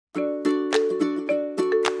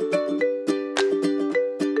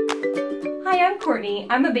Courtney,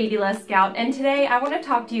 I'm a Babylist scout, and today I want to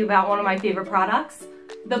talk to you about one of my favorite products,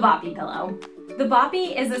 the Boppy pillow. The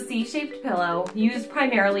Boppy is a C-shaped pillow used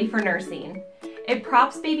primarily for nursing. It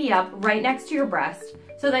props baby up right next to your breast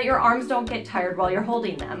so that your arms don't get tired while you're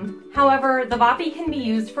holding them. However, the Boppy can be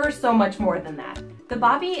used for so much more than that. The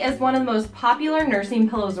Boppy is one of the most popular nursing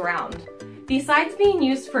pillows around. Besides being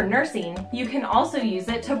used for nursing, you can also use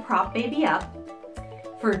it to prop baby up,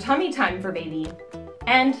 for tummy time for baby,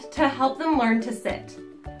 and to help them learn to sit.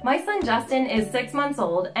 My son Justin is 6 months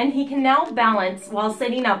old and he can now balance while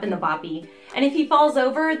sitting up in the Boppy, and if he falls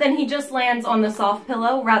over, then he just lands on the soft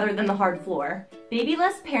pillow rather than the hard floor.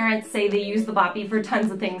 Babylist parents say they use the Boppy for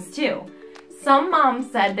tons of things too. Some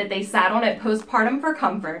moms said that they sat on it postpartum for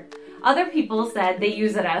comfort. Other people said they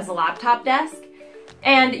use it as a laptop desk,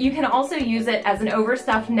 and you can also use it as an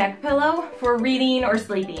overstuffed neck pillow for reading or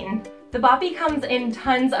sleeping. The Boppy comes in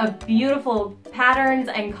tons of beautiful patterns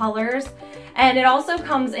and colors, and it also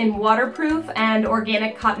comes in waterproof and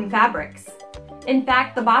organic cotton fabrics. In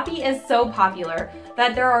fact, the Boppy is so popular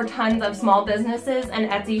that there are tons of small businesses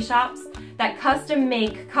and Etsy shops that custom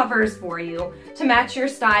make covers for you to match your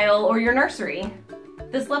style or your nursery.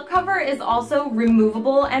 The slipcover is also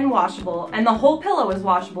removable and washable, and the whole pillow is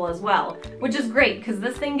washable as well, which is great because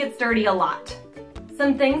this thing gets dirty a lot.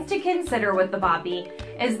 Some things to consider with the Boppy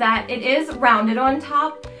is that it is rounded on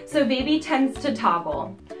top, so baby tends to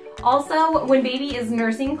toggle. Also, when baby is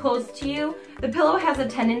nursing close to you, the pillow has a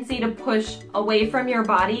tendency to push away from your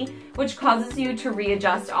body, which causes you to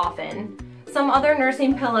readjust often. Some other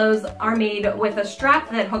nursing pillows are made with a strap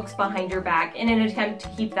that hooks behind your back in an attempt to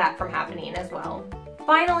keep that from happening as well.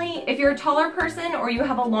 Finally, if you're a taller person or you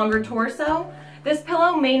have a longer torso, this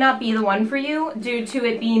pillow may not be the one for you due to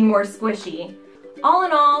it being more squishy. All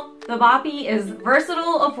in all, the Boppy is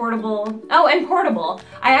versatile, affordable, and portable.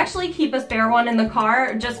 I actually keep a spare one in the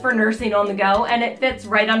car just for nursing on the go, and it fits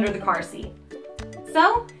right under the car seat.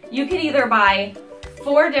 So, you could either buy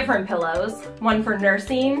 4 different pillows, one for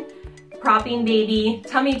nursing, propping baby,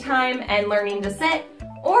 tummy time, and learning to sit,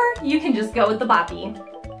 or you can just go with the Boppy.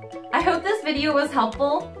 I hope this video was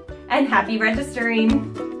helpful, and happy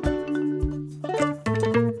registering!